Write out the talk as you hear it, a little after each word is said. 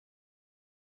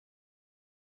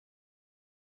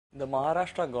The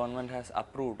Maharashtra government has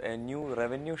approved a new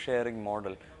revenue sharing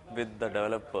model with the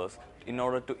developers in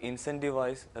order to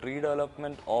incentivize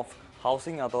redevelopment of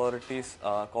housing authorities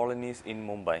colonies in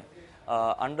Mumbai.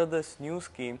 Under this new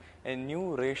scheme, a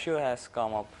new ratio has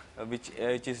come up which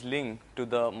is linked to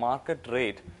the market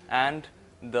rate and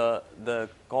the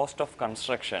cost of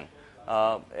construction.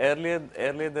 Earlier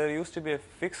there used to be a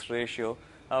fixed ratio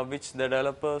which the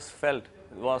developers felt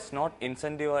was not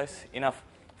incentivized enough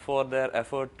for their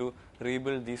effort to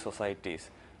rebuild these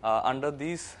societies. Under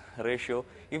this ratio,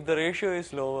 if the ratio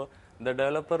is lower, the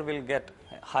developer will get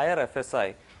higher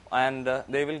FSI and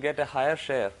they will get a higher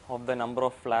share of the number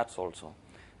of flats also.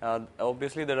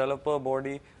 Obviously, the developer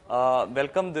body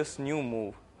welcome this new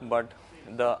move, but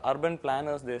the urban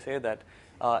planners, they say that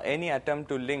any attempt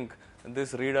to link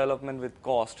this redevelopment with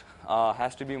cost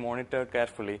has to be monitored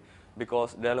carefully,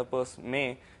 because developers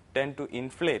may tend to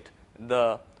inflate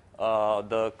the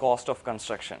cost of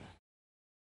construction.